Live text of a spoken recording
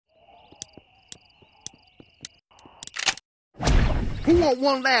Who want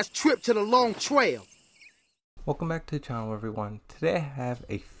one last trip to the long trail? Welcome back to the channel, everyone. Today I have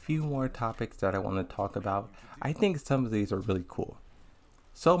a few more topics that I want to talk about. I think some of these are really cool.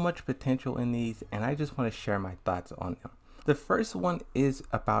 So much potential in these, and I just want to share my thoughts on them. The first one is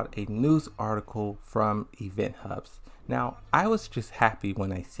about a news article from Event Hubs. Now, I was just happy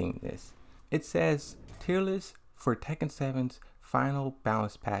when I seen this. It says, tier list for Tekken 7's final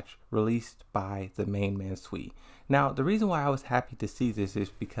balance patch released by the MENCE. Now, the reason why I was happy to see this is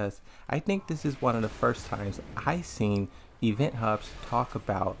because I think this is one of the first times I seen Event Hubs talk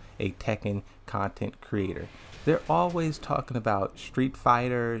about a Tekken content creator. They're always talking about Street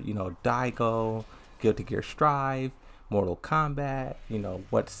Fighter, Daigo, Guilty Gear Strive, Mortal Kombat,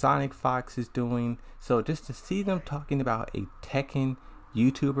 what Sonic Fox is doing. So just to see them talking about a Tekken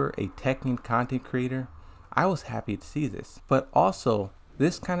YouTuber, a Tekken content creator, I was happy to see this. But also,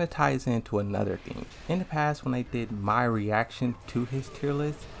 this kind of ties into another thing. In the past, when I did my reaction to his tier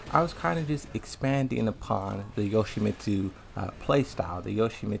list, I was kind of just expanding upon the Yoshimitsu playstyle, the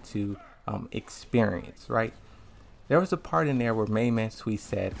Yoshimitsu experience, right? There was a part in there where MENCE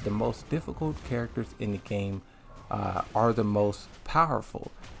said the most difficult characters in the game are the most powerful.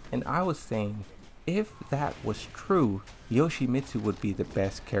 And I was saying, if that was true, Yoshimitsu would be the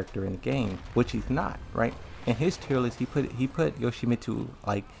best character in the game, which he's not, right? In his tier list, he put Yoshimitsu,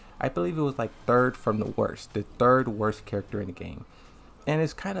 like, I believe it was like third from the worst, the third worst character in the game. And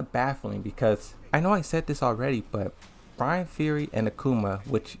it's kind of baffling because I know I said this already, but Brian Fury and Akuma,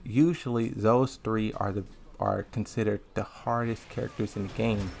 which usually those three are considered the hardest characters in the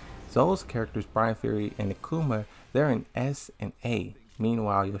game. Those characters, Brian Fury and Akuma, they're in S and A.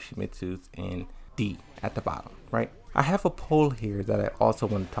 Meanwhile, Yoshimitsu's in D at the bottom, right? I have a poll here that I also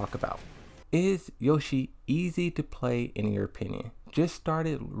want to talk about. Is Yoshi easy to play in your opinion? Just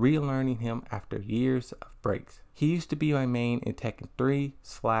started relearning him after years of breaks. He used to be my main in Tekken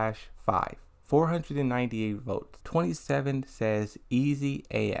 3/5. 498 votes. 27 says easy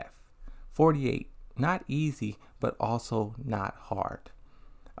AF. 48, not easy, but also not hard.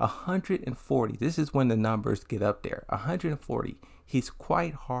 140, this is when the numbers get up there. 140, he's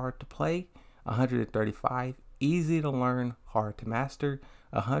quite hard to play. 135, easy to learn, hard to master.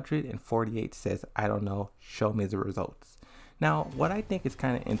 148 says, I don't know, show me the results. Now, what I think is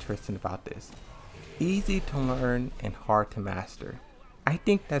kind of interesting about this, easy to learn and hard to master. I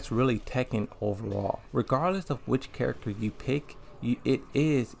think that's really Tekken overall. Regardless of which character you pick, it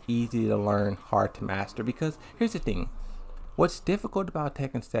is easy to learn, hard to master. Because here's the thing, what's difficult about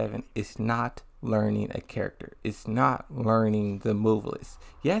Tekken 7 is not learning a character. It's not learning the move list.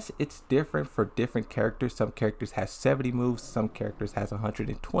 Yes, it's different for different characters. Some characters have 70 moves, some characters has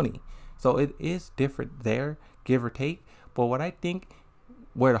 120. So it is different there, give or take. But what I think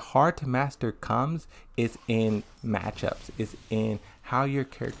where the hard to master comes is in matchups, is in how your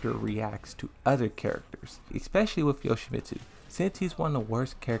character reacts to other characters, especially with Yoshimitsu. Since he's one of the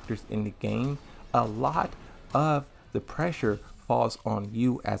worst characters in the game, a lot of the pressure falls on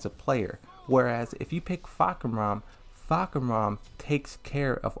you as a player. Whereas if you pick Fahkumram takes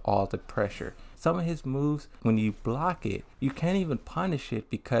care of all the pressure. Some of his moves, when you block it, you can't even punish it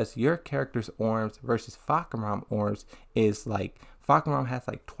because your character's arms versus Fahkumram arms is like, Fahkumram has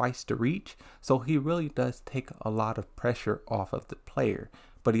like twice the reach, so he really does take a lot of pressure off of the player.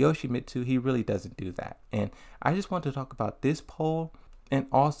 But Yoshimitsu, he really doesn't do that. And I just want to talk about this poll and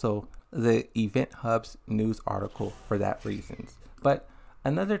also the Event Hubs news article for that reasons. But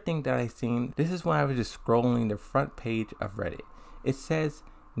another thing that I seen, this is when I was just scrolling the front page of Reddit. It says,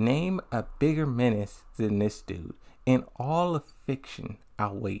 name a bigger menace than this dude. In all of fiction,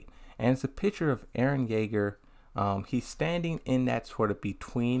 I'll wait. And it's a picture of Eren Yeager. He's standing in that sort of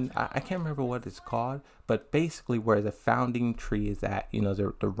between, I can't remember what it's called, but basically where the founding tree is at,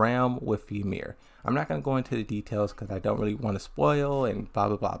 the realm with Ymir. I'm not going to go into the details because I don't really want to spoil and blah,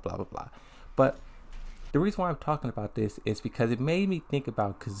 blah, blah, blah, blah, blah. But the reason why I'm talking about this is because it made me think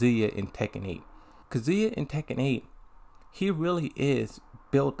about Kazuya in Tekken 8. Kazuya in Tekken 8, he really is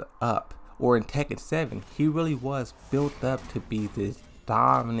built up, or in Tekken 7, he really was built up to be this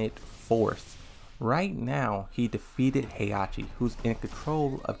dominant force. Right now, he defeated Heihachi, who's in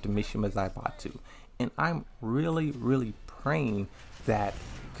control of the Mishima Zaibatsu. And I'm really, really praying that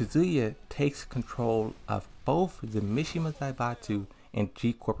Kazuya takes control of both the Mishima Zaibatsu and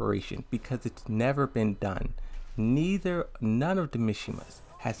G Corporation, because it's never been done. None of the Mishimas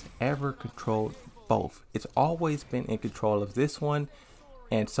has ever controlled both. It's always been in control of this one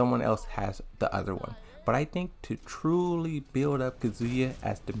and someone else has the other one. But I think to truly build up Kazuya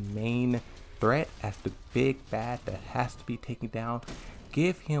as the main threat, as the big bad that has to be taken down,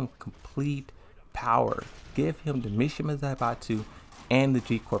 give him complete power. Give him the Mishima Zaibatsu and the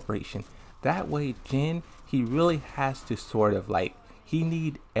G Corporation. That way Jin, he really has to sort of like, he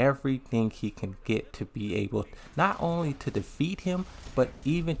need everything he can get to be able not only to defeat him, but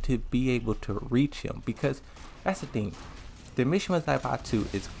even to be able to reach him. Because that's the thing, the Mishima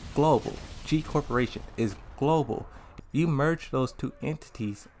Zaibatsu is global, G Corporation is global. You merge those two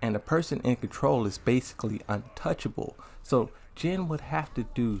entities and the person in control is basically untouchable. So Jin would have to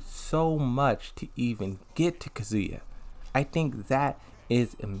do so much to even get to Kazuya. I think that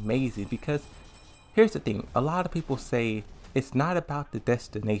is amazing, because here's the thing, a lot of people say it's not about the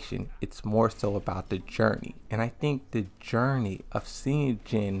destination, it's more so about the journey. And I think the journey of seeing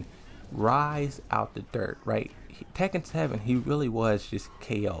Jin rise out the dirt, right? Tekken 7, he really was just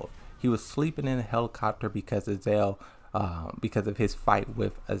KO'd. He was sleeping in a helicopter because of his fight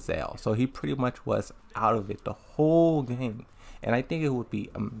with Azael. So he pretty much was out of it the whole game. And I think it would be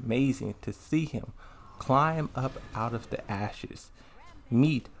amazing to see him climb up out of the ashes,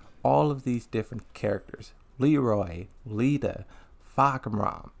 meet all of these different characters, Leroy, Lita,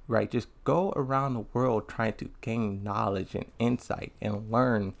 Fagramram, right? Just go around the world trying to gain knowledge and insight and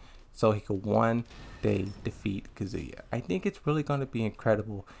learn so he could one day defeat Kazuya. I think it's really going to be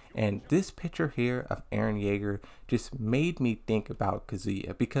incredible. And this picture here of Eren Yeager just made me think about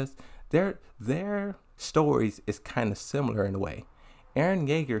Kazuya, because their stories is kind of similar in a way. Eren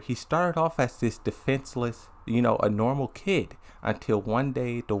Yeager, he started off as this defenseless, a normal kid, until one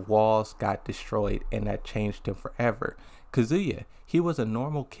day the walls got destroyed and that changed him forever. Kazuya, he was a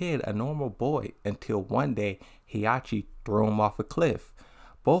normal kid, a normal boy, until one day Heihachi threw him off a cliff.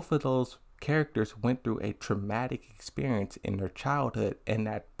 Both of those characters went through a traumatic experience in their childhood, and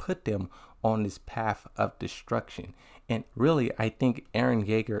that put them on this path of destruction. And really, I think Eren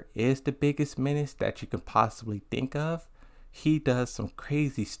Yeager is the biggest menace that you can possibly think of. He does some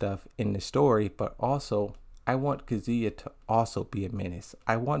crazy stuff in the story, but also I want Kazuya to also be a menace.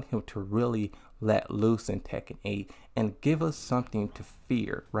 I want him to really let loose in Tekken 8 and give us something to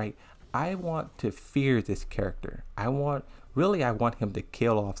fear, right? I want to fear this character. I want him to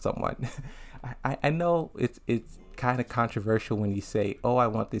kill off someone. I know it's kind of controversial when you say, oh, I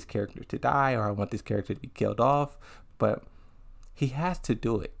want this character to die, or I want this character to be killed off, but he has to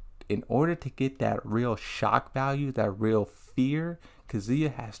do it. In order to get that real shock value, that real fear,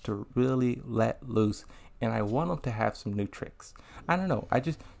 Kazuya has to really let loose, and I want him to have some new tricks. I don't know,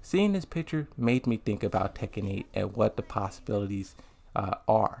 seeing this picture made me think about Tekken 8 and what the possibilities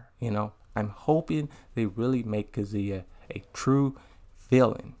are, I'm hoping they really make Kazuya a true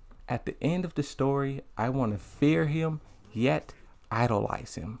villain. At the end of the story, I want to fear him, yet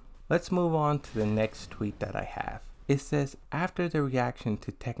idolize him. Let's move on to the next tweet that I have. It says, after the reaction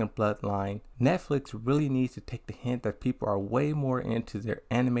to Tekken Bloodline, Netflix really needs to take the hint that people are way more into their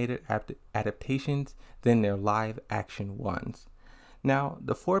animated adaptations than their live action ones. Now,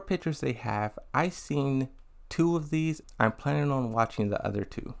 the 4 pictures they have, I've seen 2 of these. I'm planning on watching the other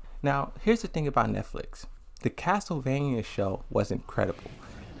 2. Now, here's the thing about Netflix. The Castlevania show was incredible.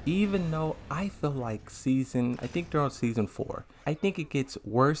 Even though I feel like I think they're on season 4. I think it gets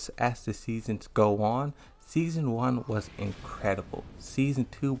worse as the seasons go on. Season 1 was incredible. Season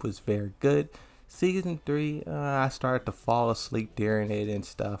 2 was very good. Season 3, I started to fall asleep during it and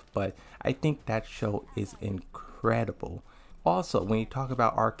stuff, but I think that show is incredible. Also, when you talk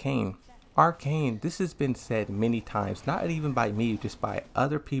about Arcane, this has been said many times, not even by me, just by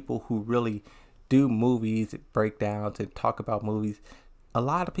other people who really do movies, breakdowns, and talk about movies. A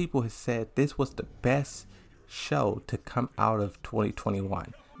lot of people have said this was the best show to come out of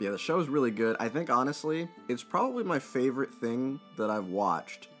 2021. Yeah, the show's really good. I think, honestly, it's probably my favorite thing that I've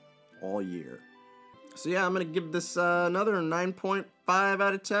watched all year. So yeah, I'm going to give this another 9.5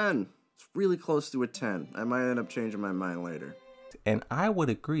 out of 10. It's really close to a 10. I might end up changing my mind later. And I would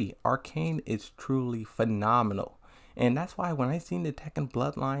agree, Arcane is truly phenomenal. And that's why when I seen the Tekken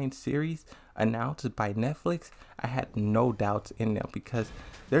Bloodline series announced by Netflix, I had no doubts in them, because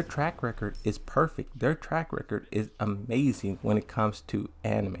their track record is perfect. Their track record is amazing when it comes to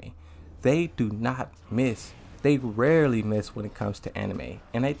anime. They do not miss. They rarely miss when it comes to anime.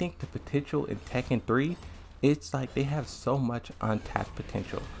 And I think the potential in Tekken 3, it's like they have so much untapped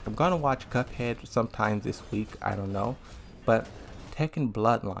potential. I'm gonna watch Cuphead sometime this week, I don't know. But Tekken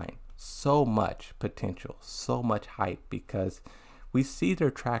Bloodline, so much potential, so much hype, because we see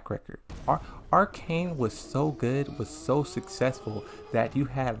their track record. Arcane was so good, was so successful, that you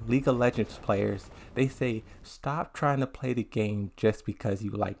have League of Legends players, they say, stop trying to play the game just because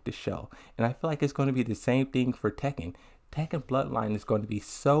you like the show. And I feel like it's going to be the same thing for Tekken. Tekken Bloodline is going to be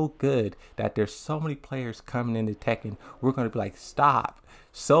so good that there's so many players coming into Tekken. We're going to be like, stop.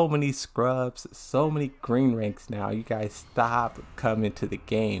 So many scrubs, so many green ranks now. You guys stop coming to the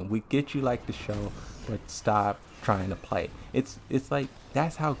game. We get you like the show, but stop trying to play. It's like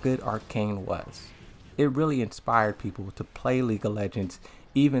that's how good Arcane was. It really inspired people to play League of Legends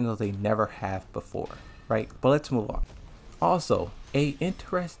even though they never have before, right? But let's move on. Also, a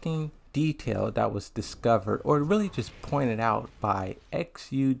interesting detail that was discovered or really just pointed out by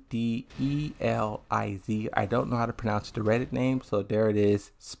Xudeliz. I don't know how to pronounce the Reddit name, so there it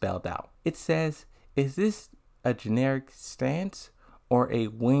is spelled out. It says, is this a generic stance or a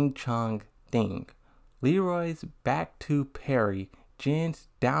Wing Chun thing? Leroy's back to Parry, Jin's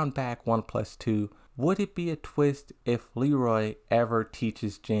down back 1+2. Would it be a twist if Leroy ever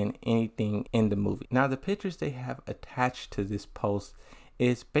teaches Jin anything in the movie? Now the pictures they have attached to this post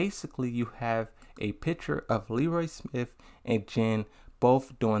is basically you have a picture of Leroy Smith and Jin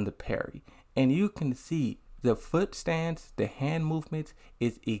both doing the parry. And you can see the foot stance, the hand movements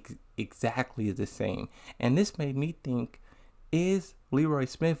is exactly the same. And this made me think, is Leroy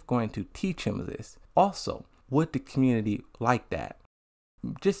Smith going to teach him this? Also, would the community like that?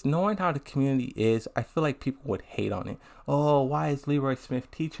 Just knowing how the community is, I feel like people would hate on it. Oh, why is Leroy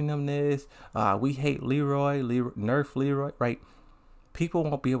Smith teaching them this? We hate Leroy, nerf Leroy, right? People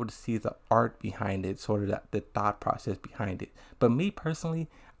won't be able to see the art behind it, sort of the thought process behind it. But me personally,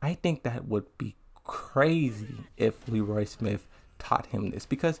 I think that would be crazy if Leroy Smith taught him this,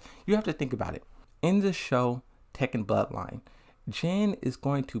 because you have to think about it. In the show Tekken Bloodline, Jin is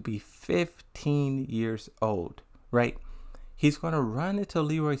going to be 15 years old, right? He's going to run into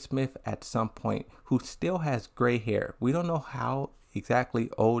Leroy Smith at some point, who still has gray hair. We don't know how exactly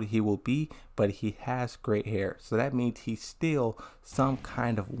old he will be, but he has gray hair. So that means he's still some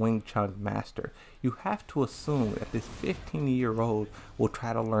kind of Wing Chun master. You have to assume that this 15-year-old will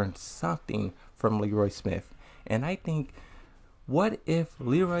try to learn something from Leroy Smith. And I think, what if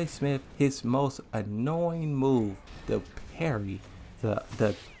Leroy Smith, his most annoying move, the parry,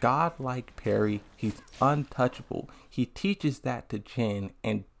 the godlike parry, he's untouchable, he teaches that to Jin,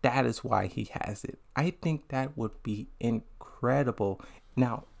 and that is why he has it. I think that would be incredible.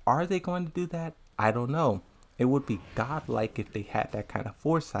 Now, are they going to do that? I don't know. It would be godlike if they had that kind of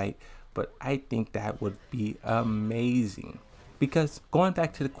foresight, but I think that would be amazing. Because going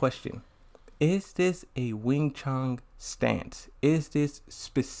back to the question, is this a Wing Chun stance? Is this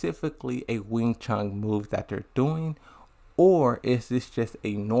specifically a Wing Chun move that they're doing? Or is this just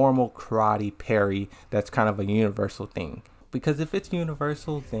a normal karate parry that's kind of a universal thing? Because if it's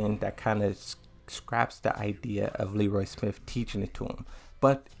universal, then that kind of scraps the idea of Leroy Smith teaching it to him.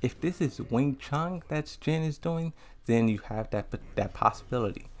 But if this is Wing Chun that Jin is doing, then you have that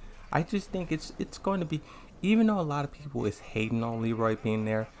possibility. I just think it's going to be, even though a lot of people is hating on Leroy being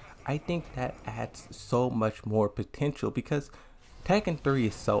there, I think that adds so much more potential, because Tekken 3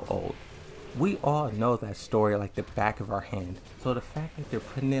 is so old. We all know that story like the back of our hand. So the fact that they're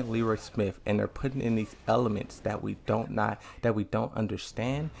putting in Leroy Smith and they're putting in these elements that we don't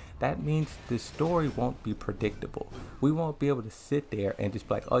understand, that means the story won't be predictable. We won't be able to sit there and just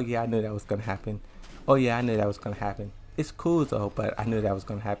be like, oh yeah, I knew that was gonna happen. Oh yeah, I knew that was gonna happen. It's cool though, but I knew that was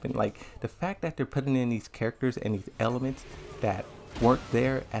gonna happen. Like, the fact that they're putting in these characters and these elements that weren't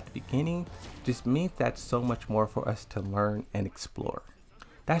there at the beginning just means that's so much more for us to learn and explore.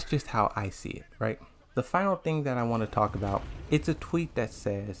 That's just how I see it, right? The final thing that I want to talk about, it's a tweet that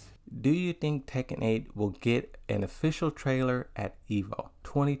says, do you think Tekken 8 will get an official trailer at EVO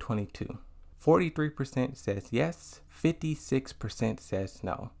 2022? 43% says yes, 56% says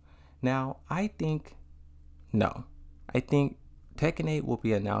no. Now, I think no. I think Tekken 8 will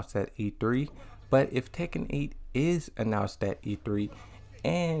be announced at E3, but if Tekken 8 is announced at E3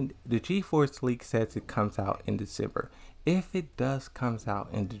 and the GeForce leak says it comes out in December, if it does comes out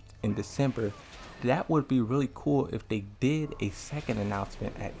in December, that would be really cool if they did a second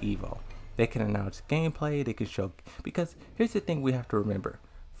announcement at EVO. They can announce gameplay, they can show, because here's the thing we have to remember.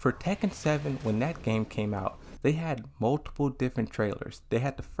 For Tekken 7, when that game came out, they had multiple different trailers. They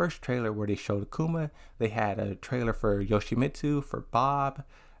had the first trailer where they showed Akuma, they had a trailer for Yoshimitsu, for Bob,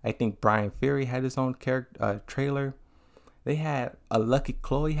 I think Brian Fury had his own trailer. They had a Lucky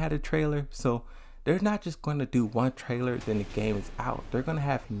Chloe had a trailer, so they're not just going to do one trailer then the game is out. They're going to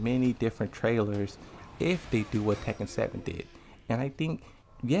have many different trailers if they do what Tekken 7 did. And I think,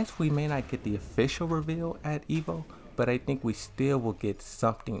 yes, we may not get the official reveal at EVO, but I think we still will get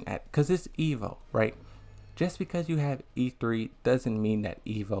something because it's EVO, right? Just because you have E3 doesn't mean that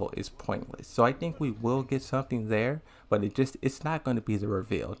EVO is pointless. So I think we will get something there, but it's not going to be the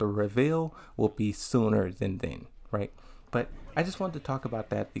reveal. The reveal will be sooner than then, right? But I just wanted to talk about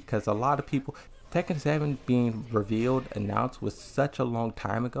that because a lot of people, Tekken 7 being revealed, announced was such a long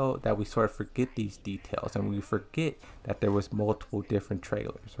time ago that we sort of forget these details and we forget that there was multiple different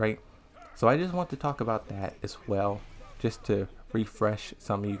trailers, right? So I just want to talk about that as well, just to refresh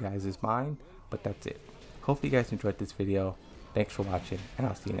some of you guys' mind, but that's it. Hopefully you guys enjoyed this video. Thanks for watching, and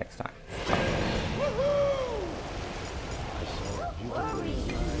I'll see you next time. Bye.